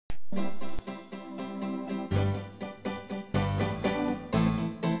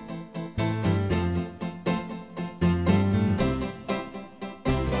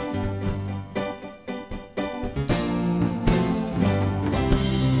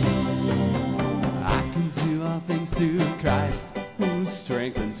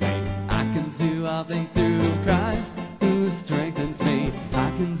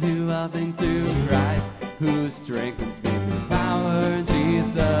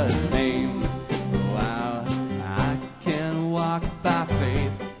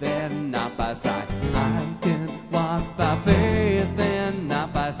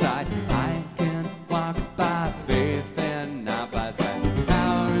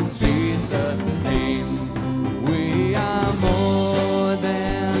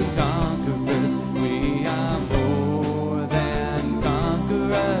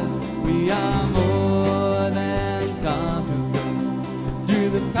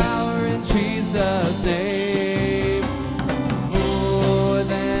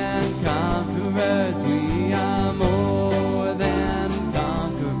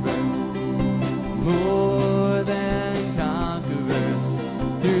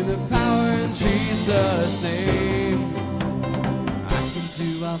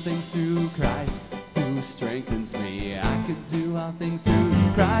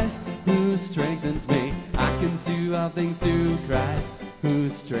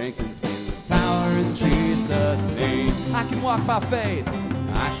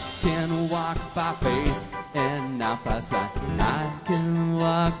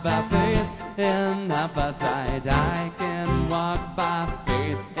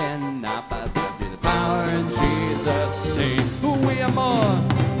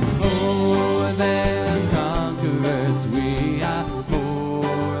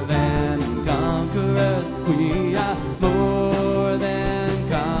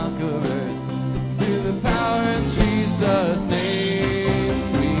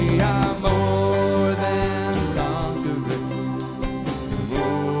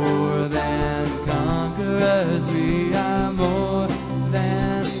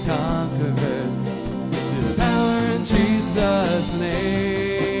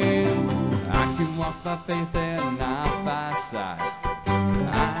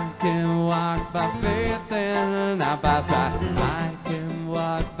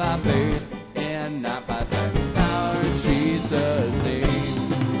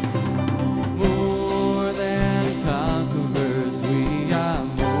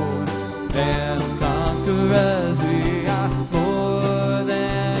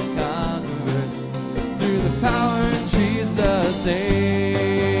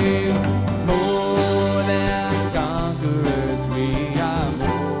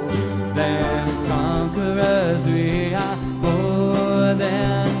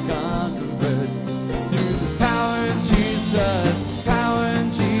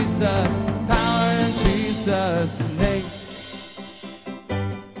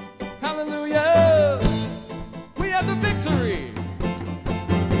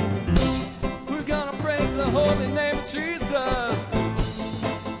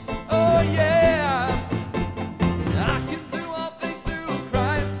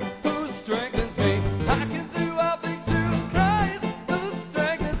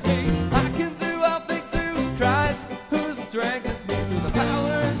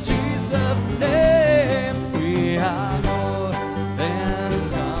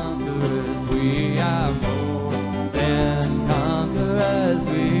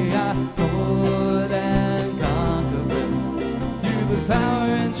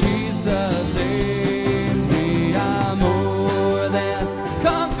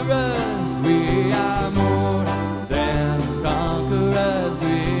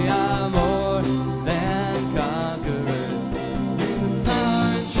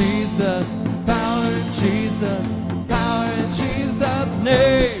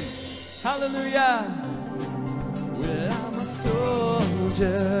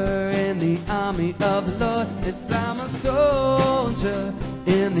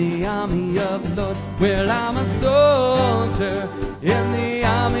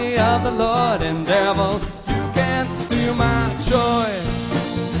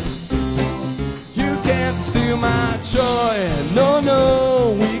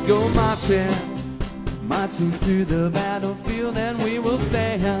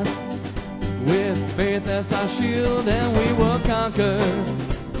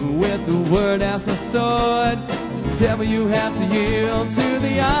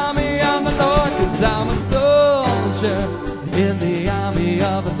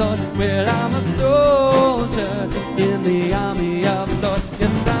Well, I'm a soldier in the army of the Lord.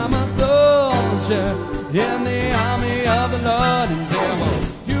 Yes, I'm a soldier in the army of the Lord. And devil,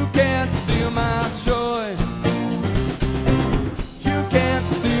 you can't steal my joy. You can't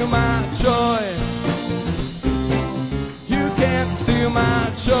steal my joy. You can't steal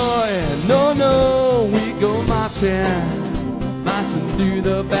my joy. No, no, we go marching, marching through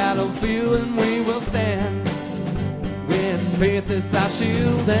the battlefield, and we will stand. With faith as our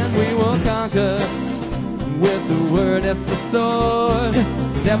shield, and we will conquer. With the word as the sword,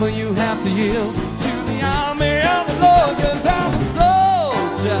 devil, you have to yield to the army of the Lord. 'Cause I'm a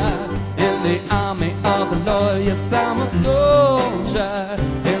soldier in the army of the Lord. Yes, I'm a soldier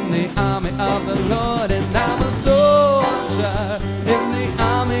in the army of the Lord. And I'm a soldier in the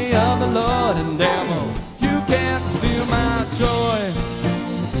army of the Lord. And devil, you can't steal my joy.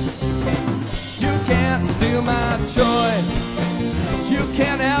 You can't steal my joy. You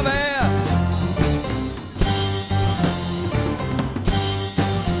can't have it.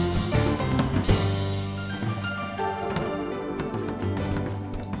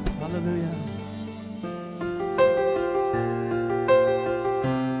 Hallelujah.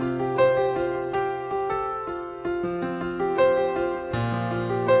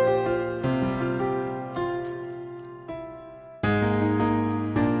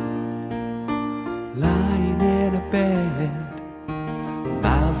 Lying in a bed,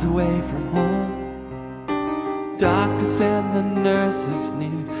 miles away from home, doctors and the nurses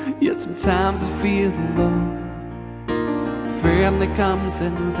near, yet sometimes I feel alone. Family comes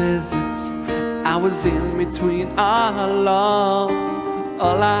and visits, I was in between all along.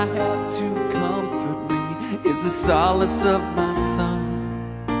 All I have to comfort me is the solace of my son.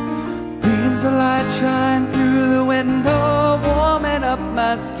 Beams of light shine through the window, warming up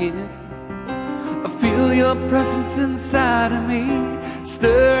my skin. I feel your presence inside of me,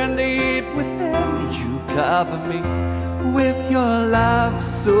 stirring deep within me. You cover me with your love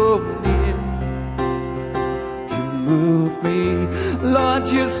so near. You move me, Lord,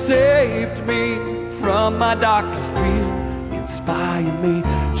 you saved me from my darkest fear. Inspire me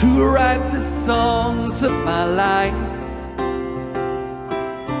to write the songs of my life,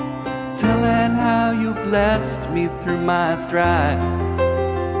 telling how you blessed me through my strife.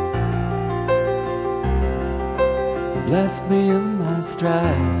 Bless me in my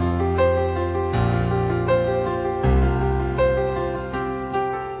strife.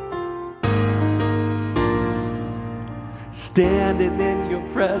 Standing in your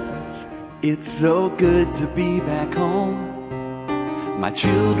presence, it's so good to be back home. My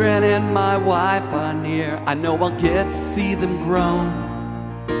children and my wife are near, I know I'll get to see them grown.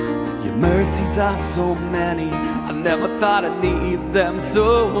 Your mercies are so many, I never thought I'd need them so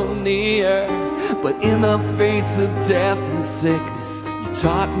near. But in the face of death and sickness, you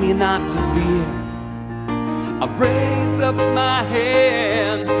taught me not to fear. I raise up my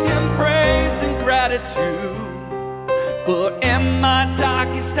hands in praise and gratitude, for in my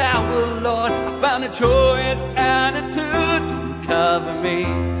darkest hour, Lord, I found a joyous attitude. You cover me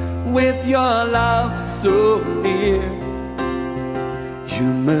with your love so near. You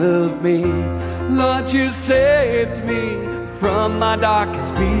move me, Lord, you saved me from my darkest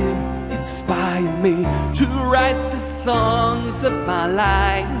fear. Inspire me to write the songs of my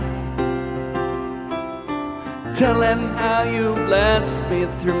life, telling how you blessed me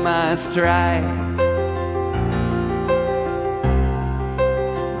through my strife.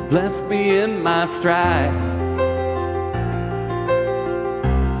 Bless me in my strife.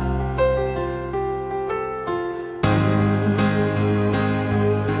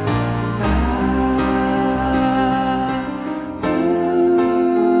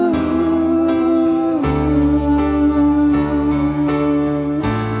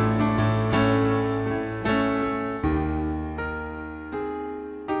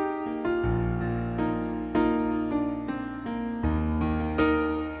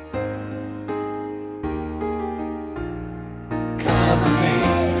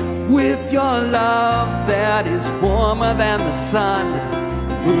 With your love that is warmer than the sun,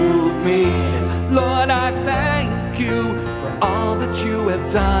 move me, Lord, I thank you for all that you have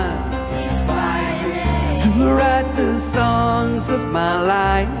done. Inspire me to write the songs of my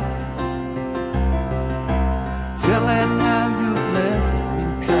life, telling how you blessed me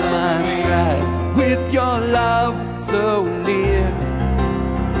through my strife. With your love so near,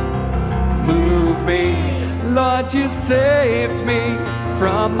 move me, Lord, you saved me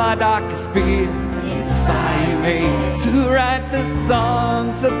from my darkest fear. Inspire me to write the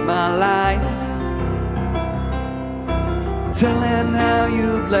songs of my life, telling how you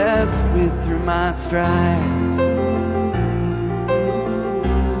blessed me through my strife.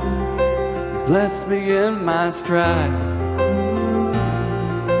 Bless me in my strife.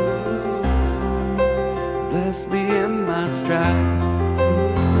 Bless me in my strife.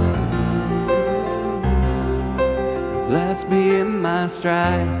 Bless me in my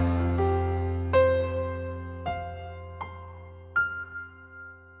strife.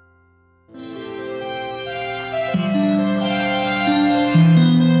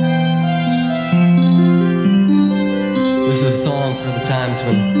 This is a song for the times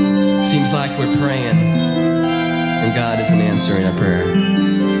when it seems like we're praying and God isn't answering our prayer.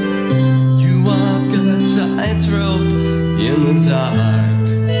 You walk a tightrope in the dark.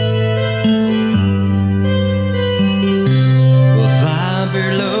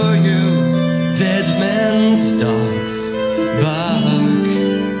 Below you, dead men's dogs bark.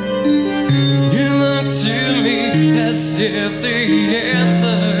 You look to me as if the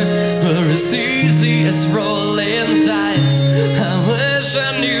answer were as easy as rolling dice. I wish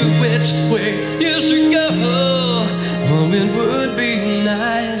I knew which way you should go. Oh, it would be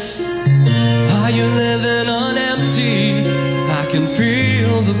nice. Are you living on empty? I can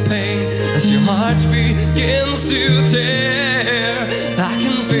feel the pain as your heart begins to tear. I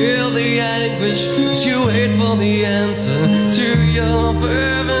can feel the anguish as you wait for the answer to your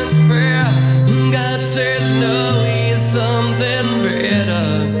fervent prayer. God says no, he's something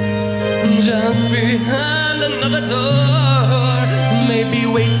better. Just behind another door, maybe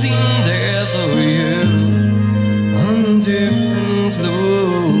waiting there for you on a different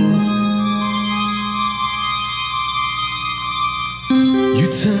floor. You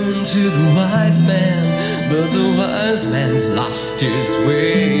turn to the wise man, but the wise man's lost his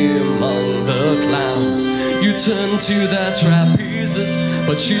way among the clouds. You turn to that trapezist,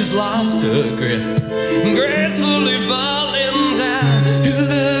 but she's lost her grip, gracefully falling down. You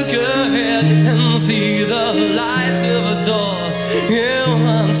look ahead and see the light of a door you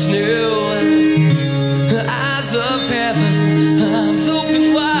once knew. Eyes of heaven, arms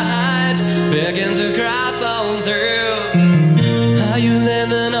open wide, begging to cross on through. Are you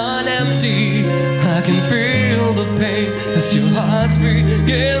living on empty? I can feel the pain as your heart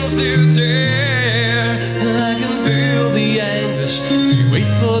begins to tear. I can feel the anguish as you wait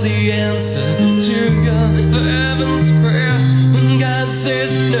for the answer to your fervent prayer. When God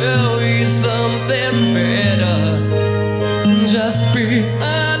says no, he's something better. Just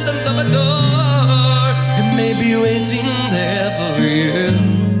behind another door, it may be waiting there for you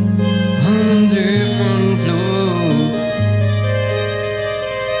on a different floor.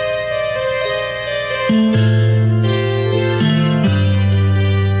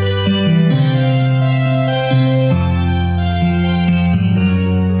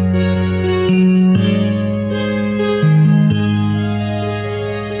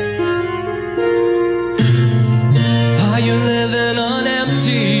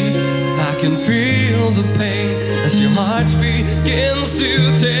 Begins to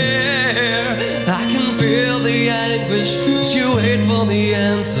tear. I can feel the anguish as you wait for the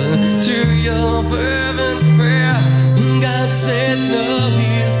answer to your fervent prayer. God says no,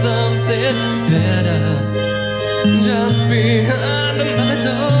 he's something better. Just behind another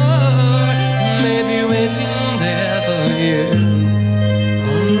door, maybe waiting there for you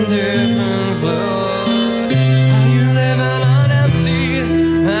on a different floor. Are you living on empty?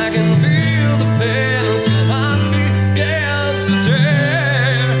 I can feel the pain as your heart begins to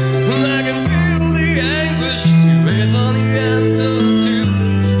tear. I can feel the anguish as you wait for the answer to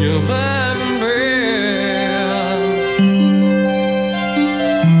your fervent prayer.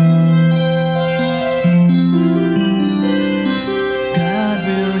 God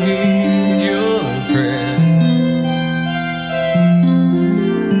will hear your prayer.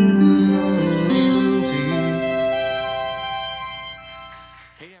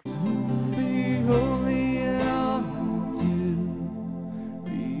 Be holy in all I do.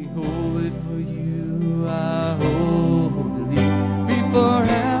 Be holy for you, I wholly. Be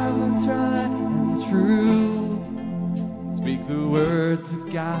forever tried and true. Speak the words of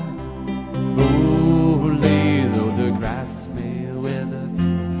God. Holy, though the grass may wither,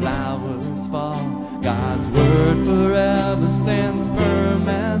 flowers fall. God's word forever stands firm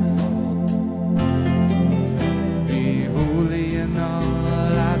and tall. Be holy in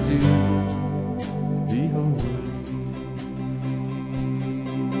all I do. Be holy.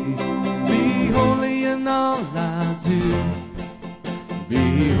 Be holy in all I do.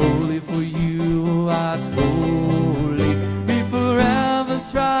 Be holy for you, I'd holy. Be forever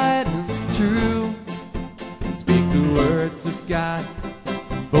tried and true. And speak the words of God.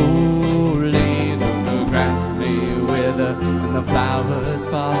 Holy, though the grass may wither and the flowers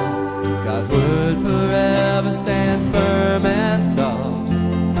fall, God's word forever stands firm and tall.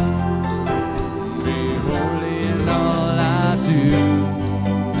 Be holy in all I do.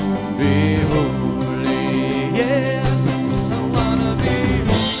 Be holy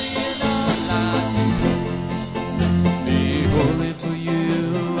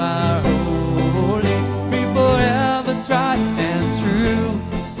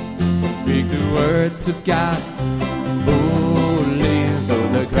voice of God. Holy, though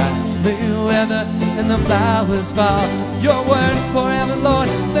the grass may wither and the flowers fall, your word forever, Lord,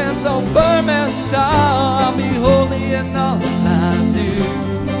 stands so firm and tall. I'll be holy in all I do.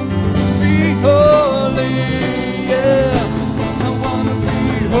 Be holy, yes, I wanna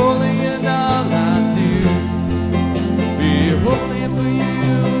be holy in all I do. Be holy, for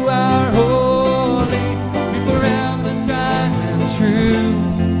you are holy, be forever tried and true.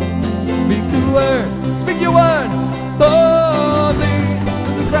 Speak the word, speak your word. Holy,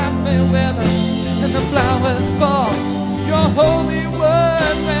 the grass may wither and the flowers fall, your holy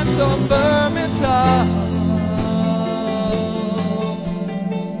word stands so firm and tall.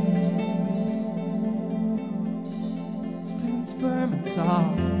 Stands firm and tall.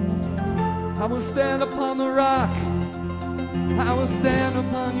 I will stand upon the rock, I will stand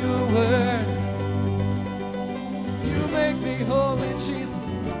upon your word. You make me holy, Jesus.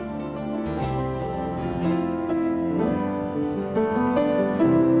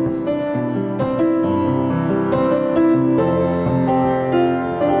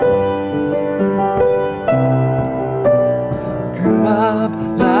 Grew up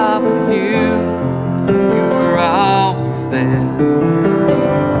loving you, you were always there.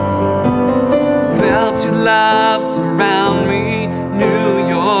 Felt your love surround me, knew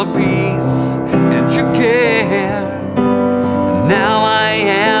your peace and your care. Now I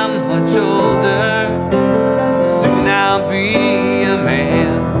am much older, soon I'll be a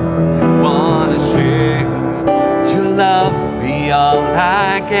man. Wanna share your love, be all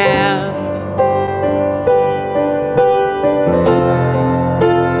I can.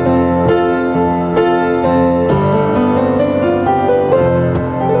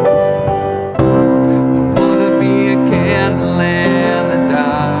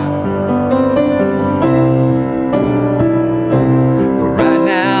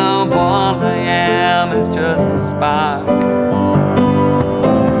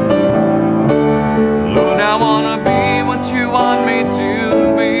 Lord, I wanna be what you want me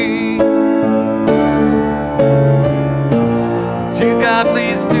to be. Dear God,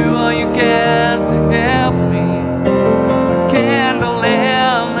 please do all you can to help me. A candle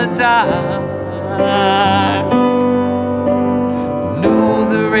in the dark. Know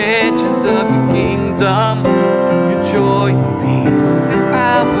the riches of your kingdom, your joy and peace and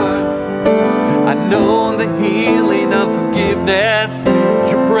power. I know the healing of forgiveness,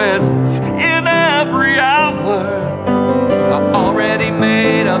 your presence in every hour. I already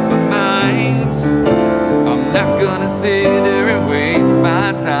made up my mind, I'm not gonna sit there and waste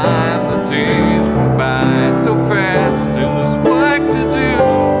my time. The days go by so fast and there's work to do.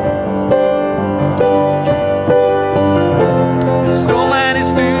 So many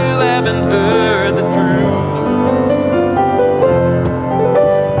still haven't heard the truth.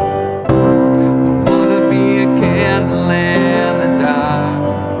 Candle in the dark.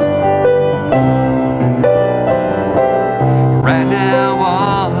 Right now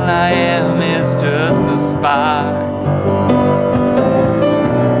all I am is just a spark.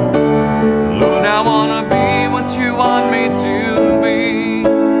 Lord, I wanna be what you want me to be.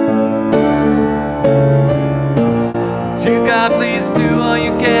 Dear God, please do all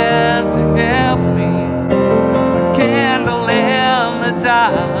you can to help me. A candle in the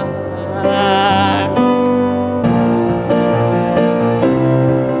dark.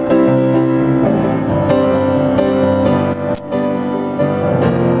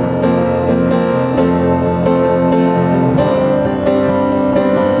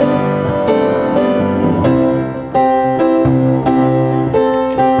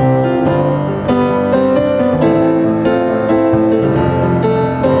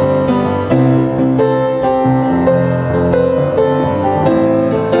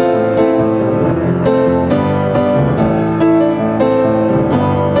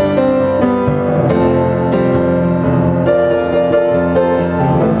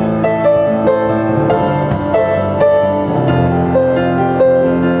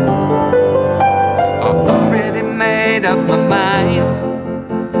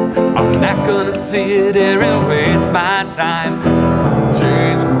 Sit there and waste my time.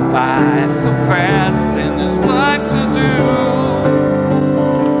 Days go by so fast and there's work to do.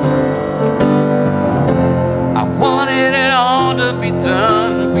 I wanted it all to be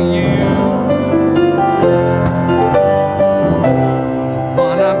done for you. I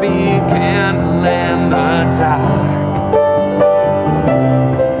wanna be a candle in the dark.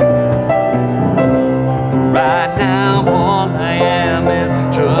 But right now all I am is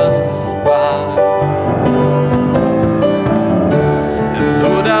just a spark. And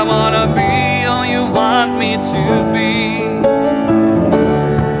Lord, I wanna be all you want me to be.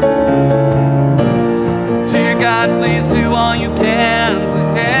 God, please do all you can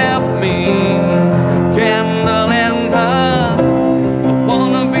to help me. Can